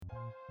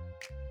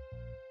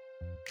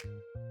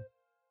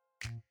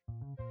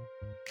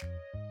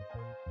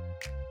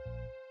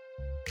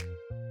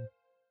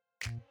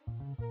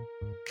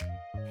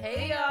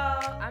Hey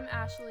y'all, I'm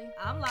Ashley.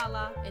 I'm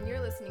Lala. And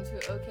you're listening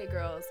to OK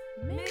Girls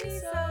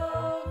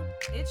Mini-sode.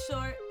 It's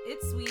short,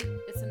 it's sweet.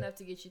 It's enough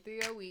to get you through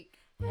your week.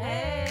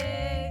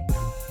 Hey.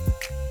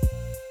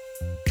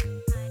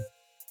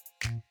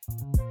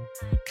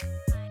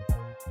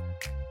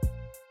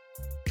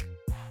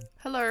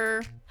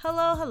 Hello.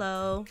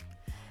 Hello.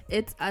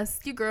 It's us.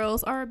 You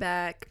girls are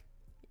back.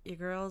 Your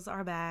girls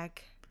are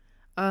back.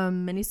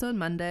 Mini-sode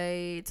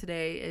Monday.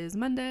 Today is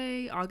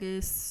Monday,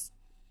 August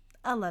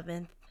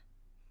 11th.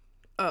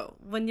 Oh.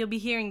 When you'll be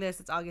hearing this,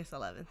 it's August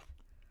 11th.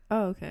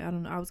 Oh, okay. I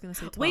don't know. I was going to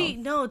say 12. Wait,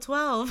 no,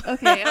 12.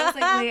 Okay. I was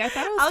like, wait, I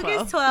thought it was 12.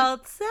 August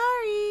 12th.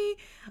 Sorry.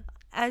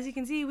 As you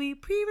can see, we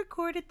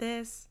pre-recorded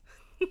this.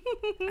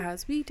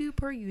 As we do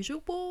per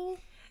usual.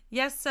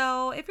 Yes,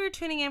 so if you're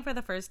tuning in for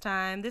the first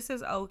time, this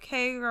is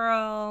OK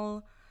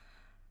Girl.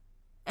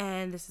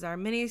 And this is our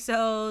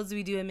mini-sodes.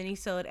 We do a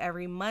mini-sode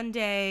every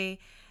Monday.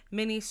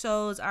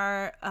 Mini-sodes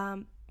are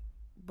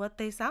what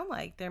they sound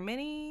like. They're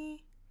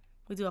mini.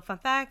 We do a fun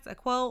fact, a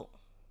quote.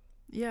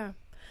 Yeah.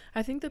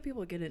 I think that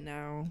people get it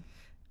now.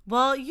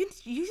 Well, you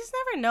just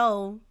never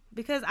know.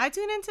 Because I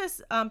tune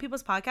into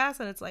people's podcasts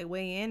and it's like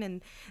way in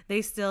and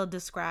they still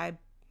describe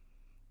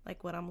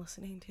like what I'm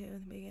listening to in the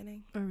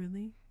beginning. Oh,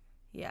 really?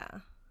 Yeah.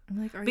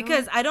 I'm like,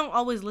 because I don't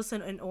always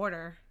listen in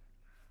order.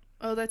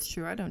 Oh, that's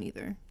true. I don't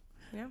either.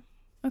 Yeah.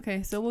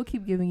 Okay, so we'll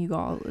keep giving you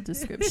all a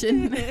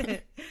description.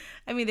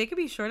 I mean, they could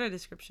be shorter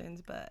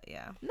descriptions, but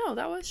yeah. No,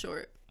 that was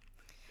short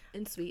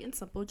and sweet and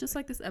simple, just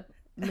like this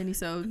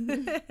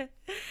mini-sode.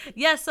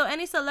 Yeah, so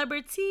any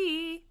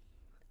celebrity.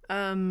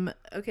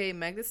 Okay,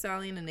 Meg Thee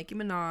Stallion and Nicki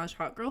Minaj,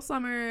 Hot Girl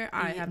Summer.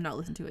 I have not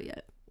listened to it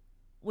yet.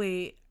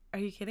 Wait, are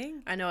you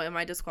kidding? I know. Am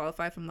I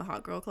disqualified from the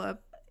Hot Girl Club?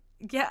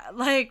 Yeah,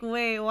 like,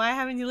 wait, why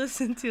haven't you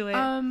listened to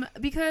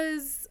it?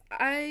 Because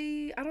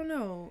I don't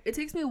know. It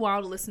takes me a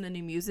while to listen to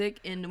new music,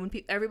 and when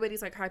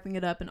everybody's like hyping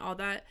it up and all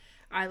that,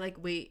 I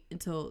like wait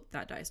until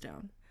that dies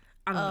down.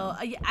 I don't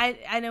know. Yeah,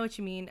 I know what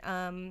you mean.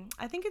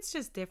 I think it's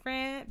just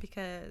different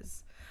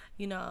because,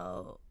 you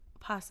know,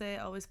 Passe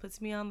always puts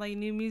me on like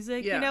new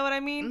music. Yeah. You know what I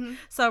mean? Mm-hmm.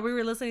 So we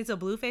were listening to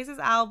Blueface's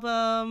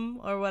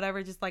album or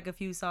whatever, just like a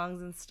few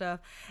songs and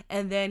stuff.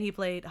 And then he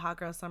played Hot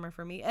Girl Summer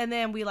for me. And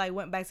then we like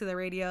went back to the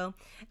radio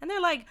and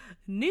they're like,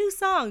 new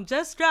song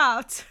just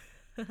dropped.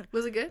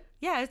 Was it good?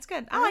 Yeah, it's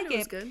good. I like it.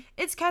 Was good.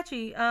 It's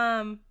catchy.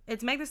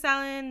 It's Meg Thee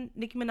Stallion,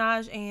 Nicki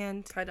Minaj,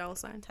 and Ty Dolla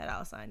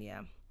Sign.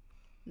 Yeah.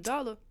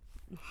 Dollar.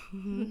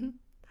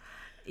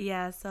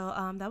 Yeah, so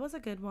that was a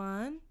good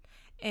one.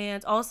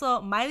 And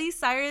also, Miley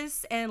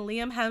Cyrus and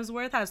Liam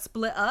Hemsworth have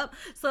split up.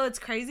 So it's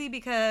crazy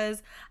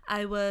because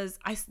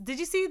did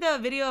you see the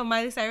video of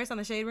Miley Cyrus on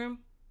the Shade Room?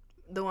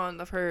 The one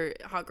of her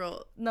Hot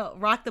Girl. No,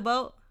 Rock the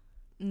Boat?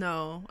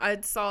 No.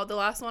 The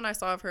last one I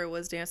saw of her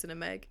was Dancing to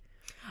Meg.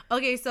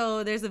 Okay,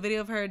 so there's a video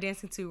of her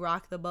dancing to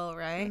Rock the Boat,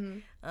 right?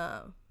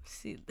 Mm-hmm.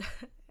 See,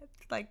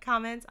 like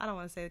comments. I don't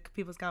want to say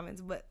people's comments,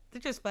 but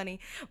they're just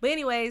funny. But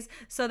anyways,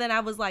 so then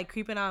I was like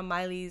creeping on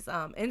Miley's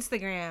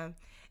Instagram.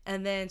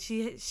 And then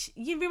she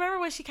you remember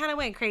when she kind of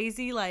went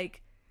crazy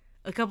like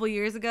a couple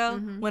years ago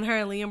when her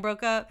and Liam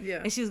broke up?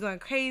 Yeah. And she was going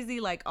crazy,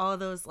 like all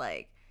those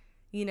like,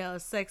 you know,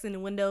 sex in the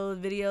window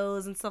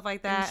videos and stuff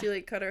like that. And she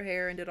like cut her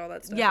hair and did all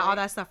that stuff. Yeah, right? all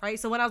that stuff, right?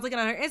 So when I was looking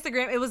on her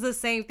Instagram, it was the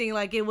same thing.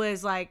 Like it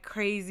was like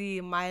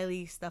crazy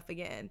Miley stuff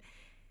again.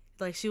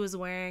 Like she was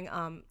wearing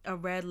a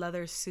red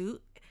leather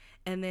suit,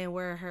 and then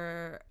where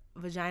her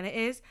vagina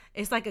is,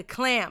 it's like a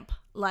clamp,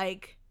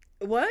 like.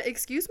 What?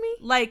 Excuse me?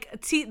 Like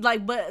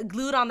but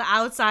glued on the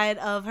outside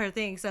of her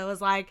thing. So it was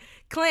like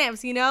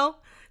clamps, you know?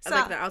 So,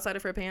 like the outside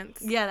of her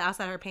pants? Yeah, the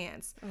outside of her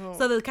pants. Oh.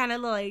 So the kind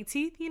of like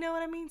teeth, you know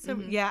what I mean? So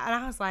yeah, and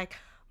I was like,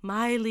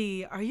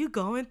 Miley, are you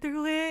going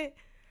through it?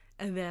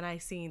 And then I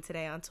seen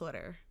today on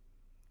Twitter.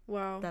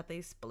 Wow. That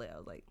they split. I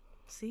was like,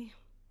 see?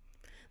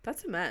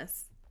 That's a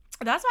mess.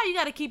 That's why you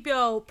got to keep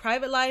your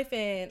private life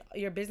and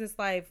your business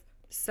life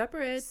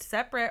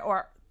separate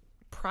or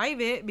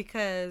private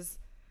because...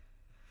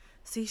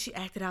 See, she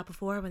acted out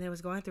before when they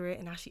was going through it,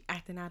 and now she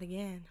acting out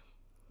again.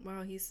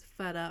 Wow, he's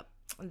fed up.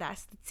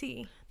 That's the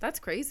tea. That's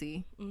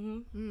crazy.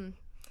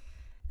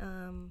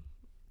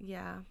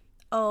 Yeah.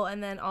 Oh,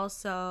 and then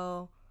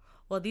also,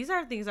 well, these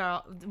are things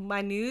are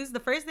my news. The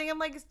first thing I'm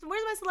like,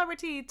 where's my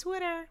celebrity?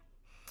 Twitter.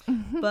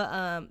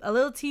 But a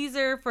little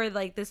teaser for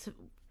like this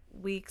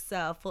week's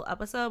full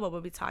episode, what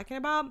we'll be talking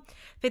about.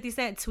 50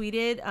 Cent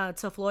tweeted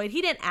to Floyd.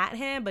 He didn't at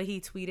him, but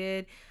he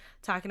tweeted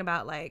talking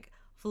about like,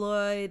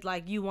 Floyd,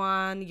 like, you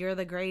won, you're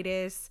the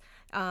greatest.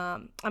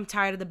 I'm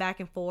tired of the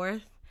back and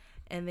forth.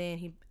 And then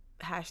he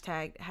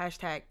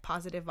hashtag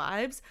positive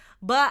vibes.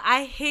 But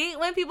I hate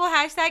when people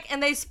hashtag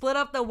and they split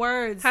up the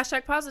words.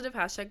 Hashtag positive,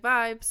 hashtag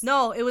vibes.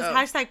 No, it was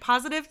hashtag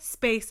positive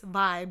space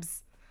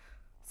vibes.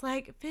 It's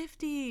like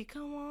 50,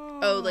 come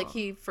on. Oh, like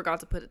he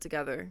forgot to put it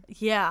together.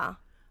 Yeah.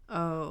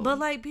 Oh. But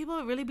like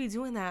people really be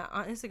doing that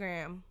on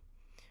Instagram.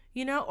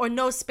 You know, or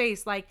no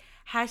space, like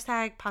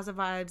hashtag positive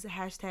vibes,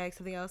 hashtag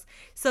something else.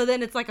 So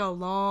then it's like a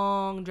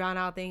long drawn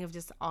out thing of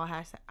just all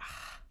hashtag.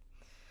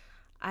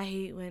 I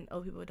hate when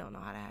old people don't know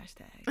how to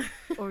hashtag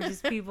or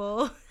just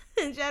people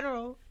in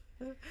general.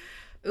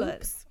 But,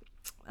 Oops.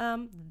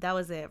 that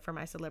was it for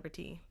my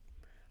celebrity.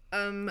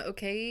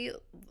 Okay.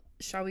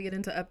 Shall we get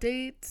into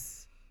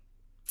updates?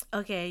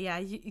 Okay, yeah,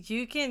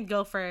 you can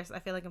go first. I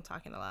feel like I'm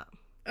talking a lot.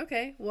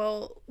 Okay.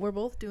 Well, we're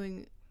both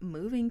doing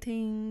moving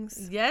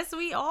things. Yes,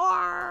 we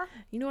are.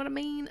 You know what I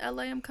mean?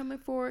 LA, I'm coming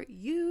for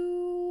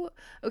you.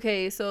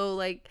 Okay, so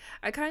like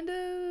I kind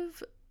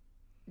of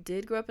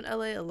did grow up in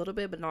LA a little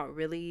bit, but not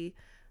really.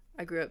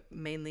 I grew up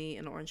mainly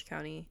in Orange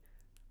County.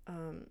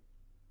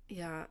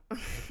 Yeah.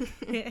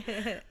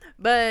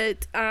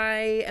 But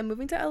I am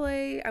moving to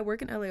LA. I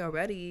work in LA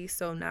already,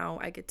 so now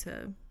I get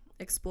to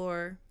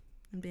explore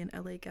and be an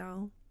LA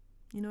gal.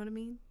 You know what I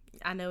mean?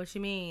 I know what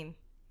you mean.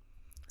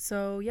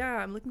 So yeah,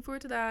 I'm looking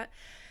forward to that.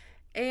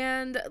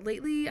 And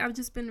lately I've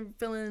just been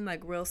feeling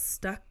like real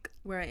stuck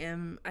where I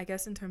am, I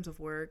guess, in terms of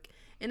work.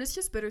 And it's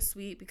just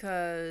bittersweet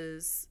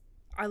because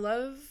I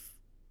love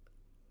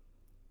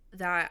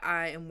that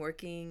I am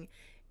working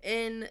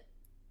in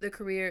the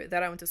career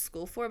that I went to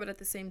school for, but at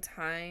the same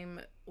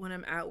time, when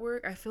I'm at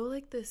work, I feel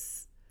like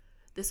this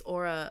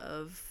aura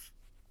of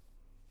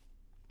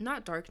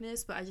not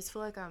darkness, but I just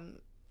feel like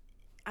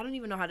I don't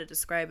even know how to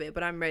describe it,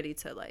 but I'm ready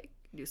to like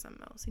do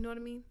something else. You know what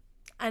I mean?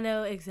 I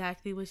know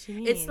exactly what you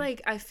mean. It's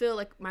like I feel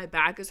like my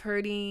back is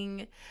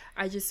hurting.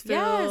 I just feel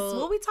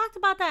Well, we talked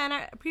about that in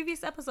our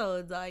previous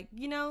episodes. Like,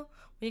 you know,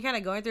 when you're kind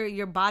of going through it,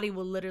 your body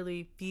will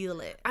literally feel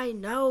it. I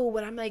know,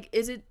 but I'm like,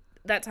 is it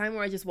that time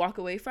where I just walk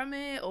away from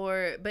it?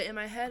 But in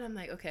my head, I'm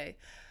like, okay,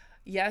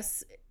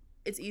 yes,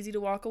 it's easy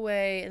to walk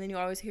away. And then you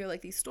always hear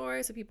like these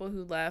stories of people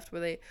who left where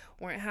they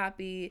weren't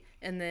happy.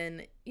 And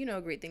then, you know,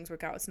 great things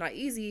work out. It's not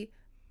easy,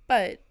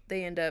 but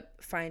they end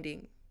up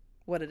finding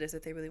what it is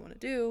that they really want to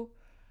do.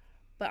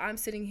 But I'm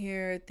sitting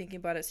here thinking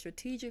about it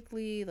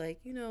strategically, like,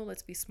 you know,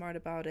 let's be smart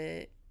about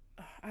it.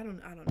 I don't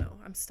know.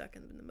 I'm stuck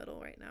in the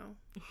middle right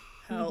now.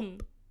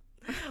 Help.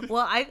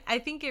 Well, I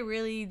think it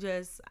really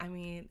just, I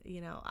mean,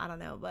 you know, I don't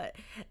know, but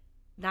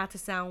not to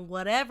sound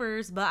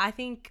whatevers, but I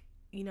think,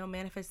 you know,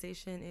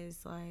 manifestation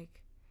is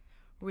like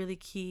really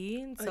key.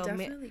 And so it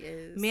definitely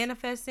is.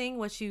 Manifesting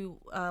what your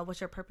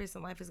purpose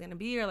in life is going to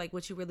be, or like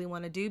what you really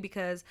want to do,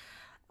 because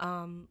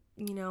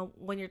you know,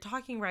 when you're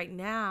talking right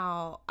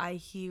now, I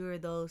hear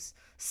those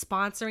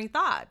sponsoring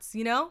thoughts,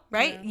 you know,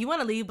 right? Yeah. You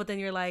want to leave, but then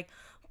you're like,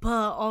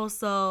 but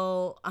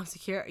also I'm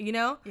secure, you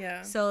know?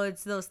 Yeah. So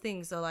it's those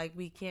things. So like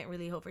we can't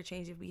really hope for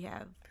change if we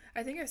have.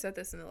 I think I said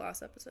this in the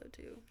last episode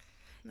too.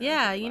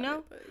 Yeah, you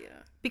know? Yeah.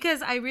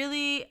 Because I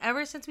really,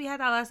 ever since we had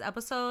that last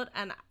episode,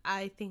 and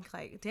I think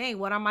like, dang,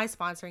 what are my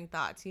sponsoring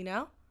thoughts, you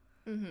know?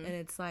 Mm-hmm. And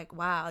it's like,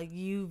 wow,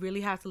 you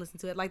really have to listen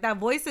to it. Like that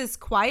voice is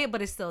quiet,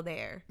 but it's still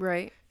there.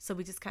 Right. So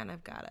we just kind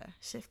of gotta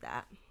shift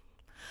that.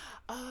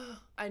 Oh,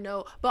 I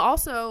know. But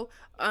also,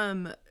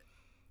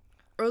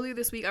 earlier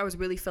this week, I was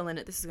really feeling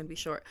it. This is going to be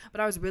short,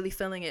 but I was really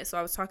feeling it. So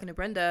I was talking to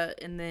Brenda,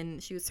 and then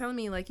she was telling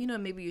me like, you know,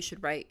 maybe you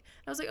should write.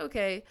 And I was like,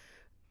 okay.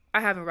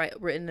 I haven't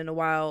written in a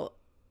while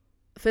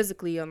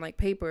physically on like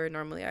paper.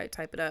 Normally I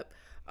type it up.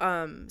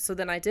 So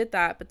then I did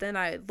that, but then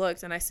I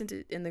looked and I sent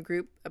it in the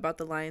group about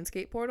the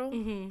Lionsgate portal.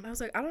 Mm-hmm. I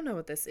was like, I don't know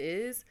what this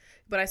is,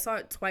 but I saw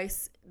it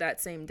twice that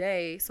same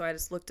day. So I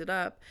just looked it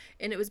up,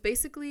 and it was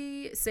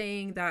basically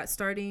saying that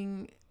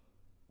starting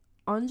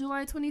on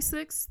July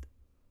 26th,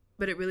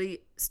 but it really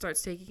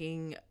starts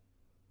happening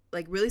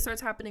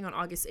on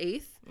August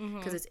 8th,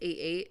 because it's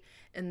 8/8,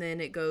 and then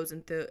it goes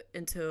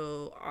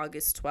until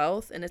August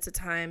 12th. And it's a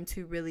time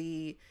to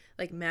really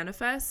like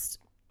manifest.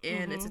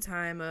 And it's a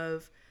time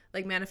of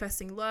like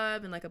manifesting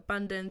love and like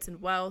abundance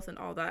and wealth and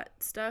all that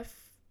stuff.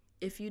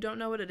 If you don't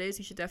know what it is,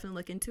 you should definitely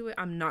look into it.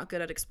 I'm not good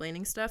at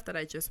explaining stuff that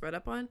I just read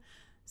up on.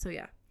 So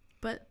yeah,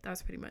 but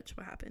that's pretty much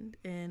what happened.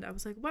 And I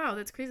was like, wow,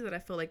 that's crazy that I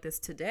feel like this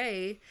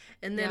today.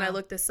 And then I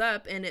looked this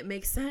up and it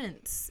makes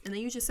sense. And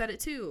then you just said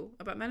it too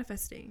about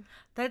manifesting.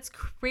 That's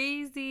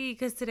crazy,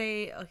 because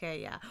today,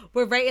 okay, yeah,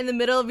 we're right in the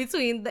middle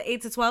between the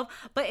 8 to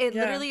 12, but it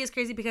literally is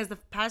crazy because the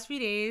past few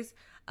days,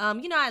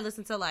 you know, I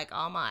listen to like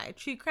all my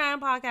true crime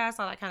podcasts,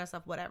 all that kind of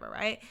stuff, whatever,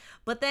 right?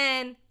 But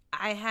then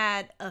I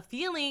had a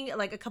feeling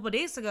like a couple of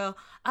days ago,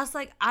 I was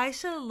like, I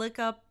should look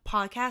up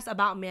podcasts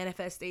about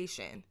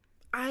manifestation.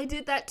 I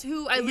did that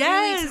too. I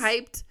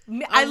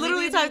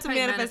literally typed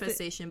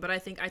manifestation, but I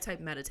think I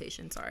typed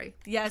meditation. Sorry.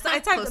 Yes, I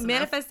typed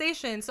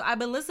manifestation. So I've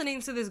been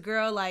listening to this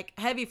girl like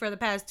heavy for the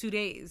past 2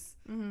 days,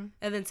 and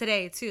then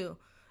today too.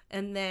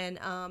 And then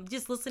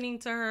just listening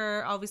to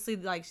her, obviously,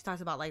 like she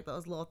talks about like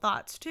those little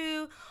thoughts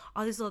too,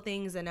 all these little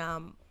things. And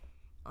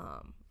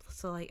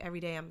so like every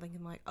day I'm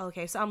thinking like,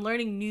 okay, so I'm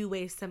learning new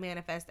ways to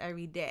manifest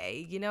every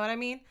day. You know what I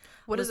mean?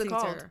 What is it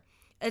called?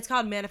 It's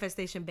called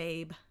Manifestation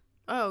Babe.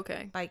 Oh,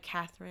 okay. By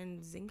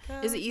Catherine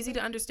Zinka. Is it easy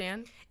to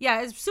understand?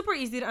 Yeah, it's super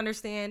easy to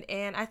understand.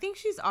 And I think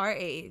she's our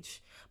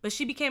age, but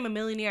she became a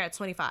millionaire at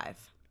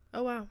 25.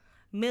 Oh, wow.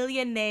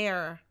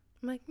 Millionaire.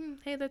 I'm like,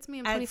 hey, that's me.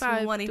 I'm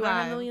 25. Do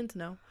I have millions?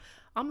 No.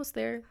 Almost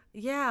there.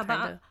 Yeah,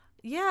 but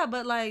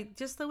like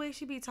just the way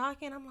she be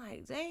talking, I'm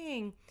like,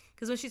 dang.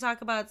 Because when she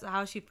talked about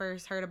how she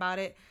first heard about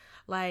it,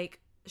 like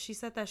she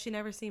said that she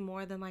never seen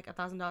more than like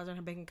 $1,000 in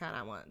her bank account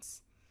at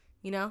once.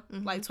 you know,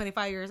 like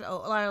 25 years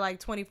old, or like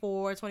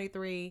 24,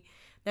 23,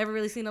 never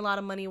really seen a lot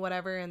of money,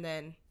 whatever. And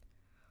then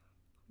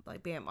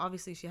like, bam,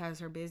 obviously she has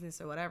her business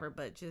or whatever,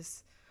 but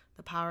just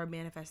the power of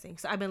manifesting.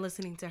 So I've been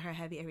listening to her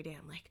heavy every day.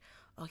 I'm like,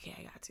 okay,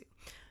 I got to.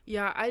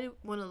 Yeah, I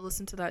want to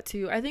listen to that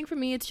too. I think for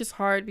me, it's just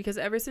hard because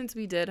ever since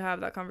we did have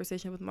that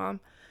conversation with Mom,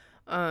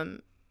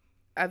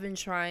 I've been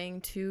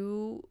trying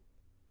to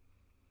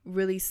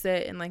really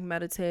sit and like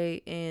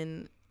meditate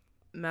and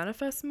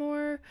manifest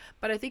more.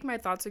 But I think my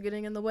thoughts are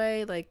getting in the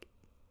way. Like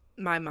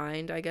my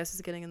mind, I guess,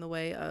 is getting in the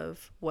way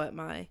of what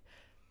my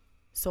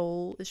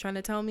soul is trying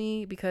to tell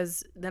me,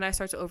 because then I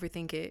start to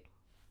overthink it.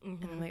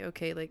 And I'm like,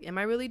 okay, like, am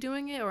I really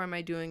doing it, or am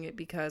I doing it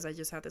because I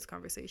just had this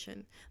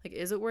conversation? Like,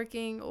 is it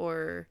working,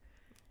 or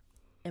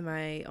am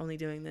I only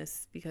doing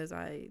this because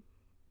I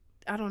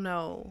don't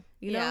know,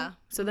 you know?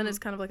 So then it's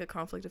kind of like a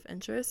conflict of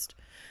interest.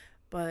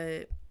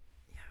 But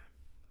yeah,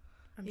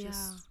 I'm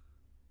just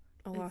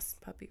a lost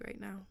puppy right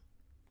now.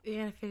 You're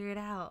gonna figure it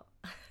out.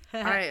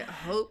 I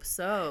hope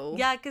so.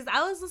 Yeah, because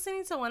I was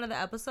listening to one of the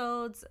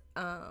episodes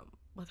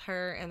with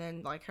her and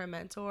then like her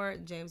mentor,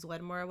 James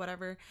Wedmore or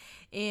whatever,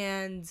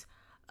 and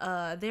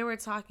they were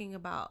talking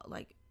about,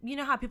 like, you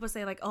know how people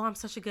say like, oh, I'm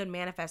such a good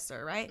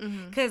manifester, right?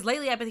 Because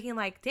lately I've been thinking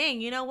like, dang,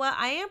 you know what?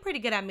 I am pretty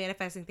good at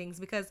manifesting things,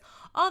 because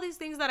all these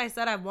things that I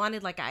said I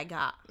wanted, like, I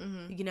got,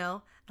 you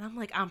know? And I'm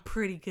like, I'm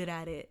pretty good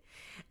at it.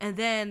 And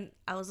then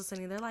I was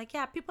listening. They're like,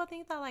 yeah, people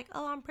think that like,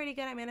 oh, I'm pretty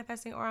good at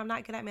manifesting, or I'm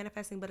not good at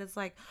manifesting. But it's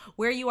like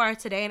where you are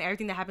today and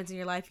everything that happens in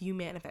your life, you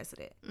manifested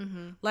it.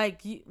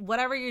 Like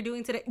whatever you're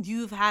doing today,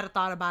 you've had a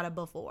thought about it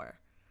before,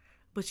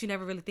 but you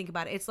never really think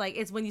about it. It's like,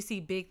 it's when you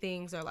see big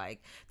things or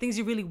like things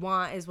you really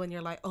want is when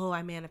you're like, oh,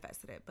 I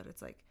manifested it. But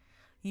it's like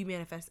you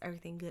manifest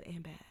everything good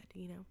and bad,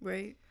 you know?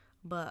 Right.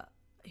 But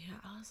yeah,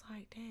 I was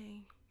like,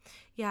 dang.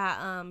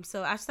 Yeah.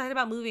 So I started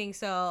about moving.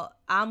 So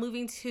I'm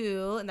moving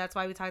too. And that's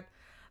why we talked.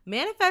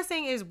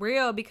 Manifesting is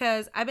real,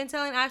 because I've been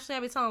telling Ashley,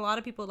 I've been telling a lot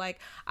of people, like,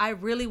 I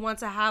really want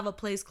to have a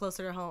place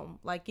closer to home,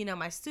 like, you know,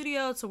 my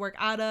studio to work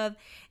out of,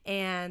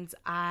 and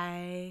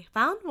I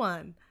found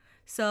one.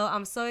 So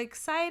I'm so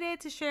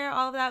excited to share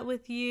all of that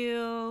with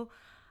you,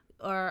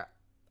 or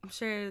I'm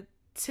sure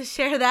to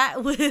share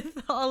that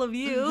with all of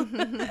you.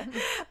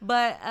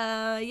 But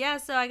yeah,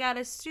 so I got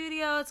a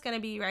studio. It's going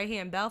to be right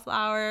here in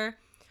Bellflower,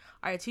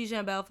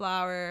 Artesia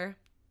Bellflower,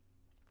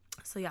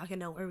 so y'all can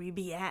know where we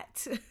be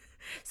at.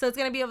 So it's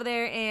going to be over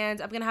there,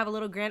 and I'm going to have a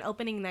little grand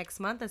opening next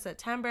month in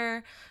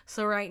September.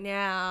 So right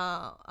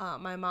now,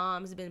 my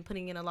mom's been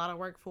putting in a lot of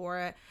work for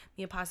it.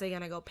 Me and Pase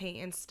going to go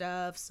paint and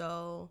stuff.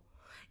 So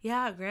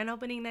yeah, grand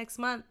opening next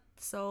month.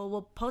 So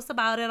we'll post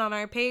about it on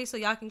our page so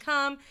y'all can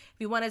come. If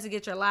you wanted to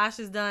get your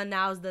lashes done,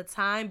 now's the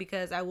time,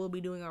 because I will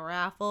be doing a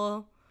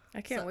raffle. I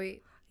can't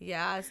wait.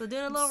 Yeah, so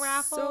doing a little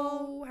raffle.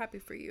 So happy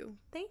for you.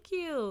 Thank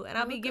you. And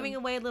I'll be giving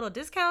away little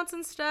discounts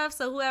and stuff.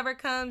 So whoever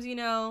comes, you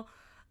know,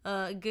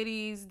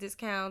 goodies,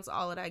 discounts,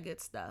 all of that good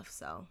stuff.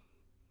 So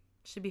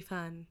should be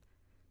fun.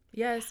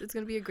 Yes, it's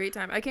gonna be a great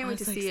time. I can't wait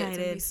to see it. It's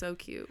gonna be so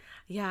cute.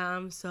 Yeah,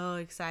 I'm so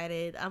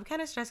excited. I'm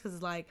kind of stressed because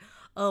it's like,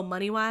 oh,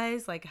 money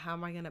wise, like, how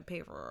am I gonna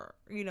pay for,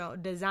 you know,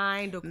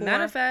 design, decor,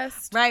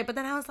 manifest, right? But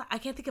then I was like, I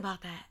can't think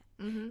about that.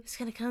 It's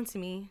gonna come to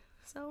me.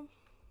 So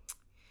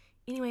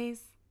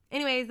anyways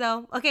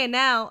though, okay,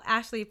 now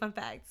Ashley, fun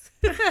facts.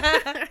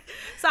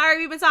 Sorry,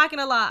 we've been talking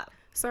a lot.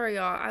 Sorry,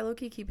 y'all. I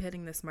low-key keep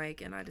hitting this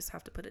mic, and I just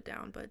have to put it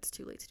down, but it's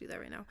too late to do that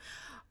right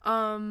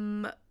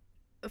now.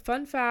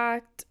 Fun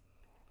fact.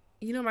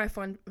 You know, my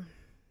fun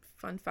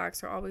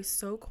facts are always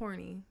so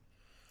corny.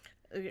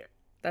 Okay.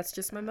 That's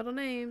just my middle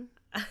name.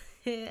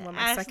 Well, my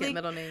Ashley, second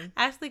middle name.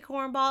 Ashley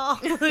Cornball.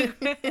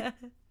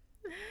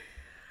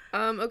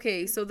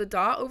 Okay, so the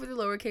dot over the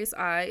lowercase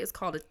I is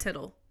called a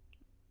tittle.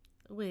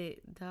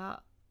 Wait,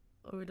 dot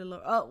over the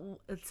lower. Oh,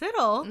 a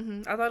tittle?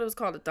 I thought it was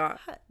called a dot.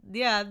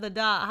 Yeah, the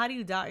dot. How do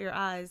you dot your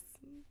I's?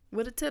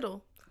 With a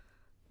tittle.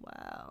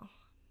 Wow.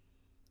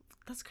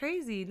 That's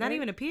crazy. Not Right?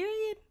 even a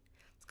period?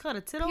 It's called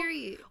a tittle?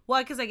 Period.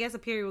 Well, because I guess a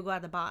period would go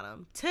at the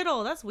bottom.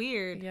 Tittle, that's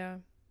weird. Yeah.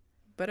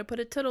 Better put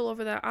a tittle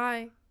over that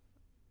I.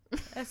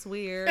 That's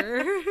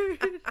weird.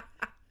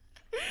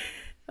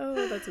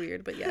 Oh, that's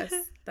weird. But yes,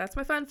 that's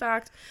my fun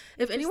fact.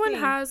 If anyone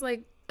has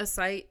like a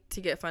site to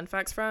get fun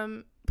facts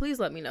from, please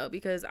let me know,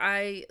 because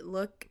I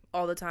look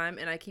all the time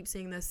and I keep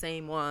seeing the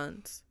same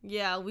ones.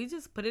 Yeah, we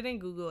just put it in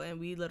Google and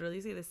we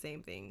literally see the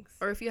same things.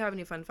 Or if you have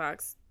any fun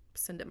facts,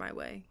 send it my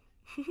way.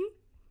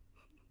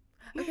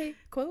 Okay,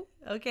 quote.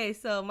 Okay,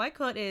 so my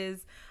quote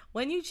is,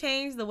 when you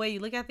change the way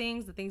you look at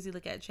things, the things you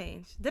look at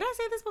change. Did I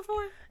say this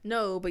before?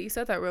 No, but you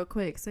said that real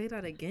quick. Say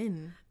that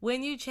again.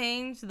 When you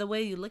change the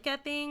way you look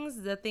at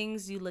things, the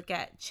things you look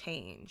at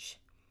change.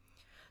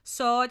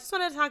 So I just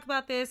wanted to talk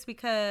about this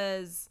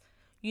because,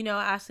 you know,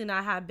 Ashley and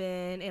I have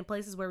been in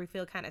places where we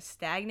feel kind of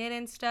stagnant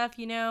and stuff,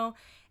 you know,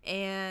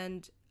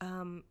 and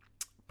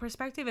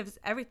perspective is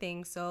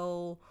everything.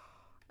 So,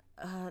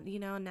 you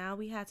know, now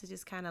we had to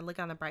just kind of look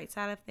on the bright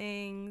side of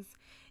things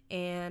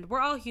And we're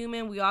all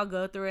human. We all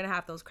go through it and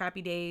have those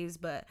crappy days.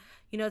 But,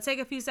 you know, take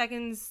a few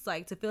seconds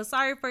like to feel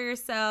sorry for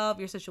yourself,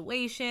 your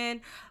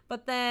situation.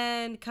 But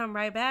then come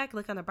right back,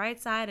 look on the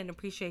bright side, and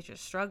appreciate your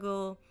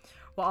struggle.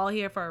 We're all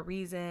here for a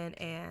reason,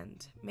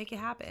 and make it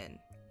happen.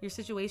 Your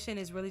situation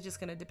is really just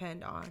going to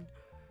depend on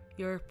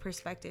your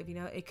perspective. You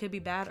know, it could be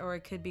bad or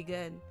it could be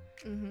good.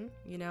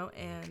 You know,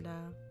 and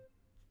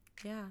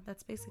yeah,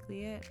 that's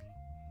basically it.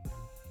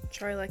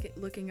 Try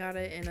looking at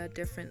it in a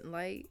different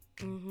light.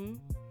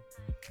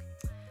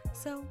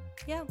 So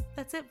yeah,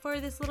 that's it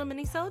for this little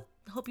mini-sode.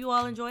 Hope you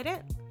all enjoyed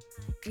it.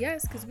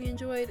 Yes, because we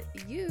enjoyed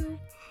you.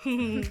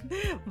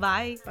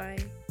 Bye. Bye.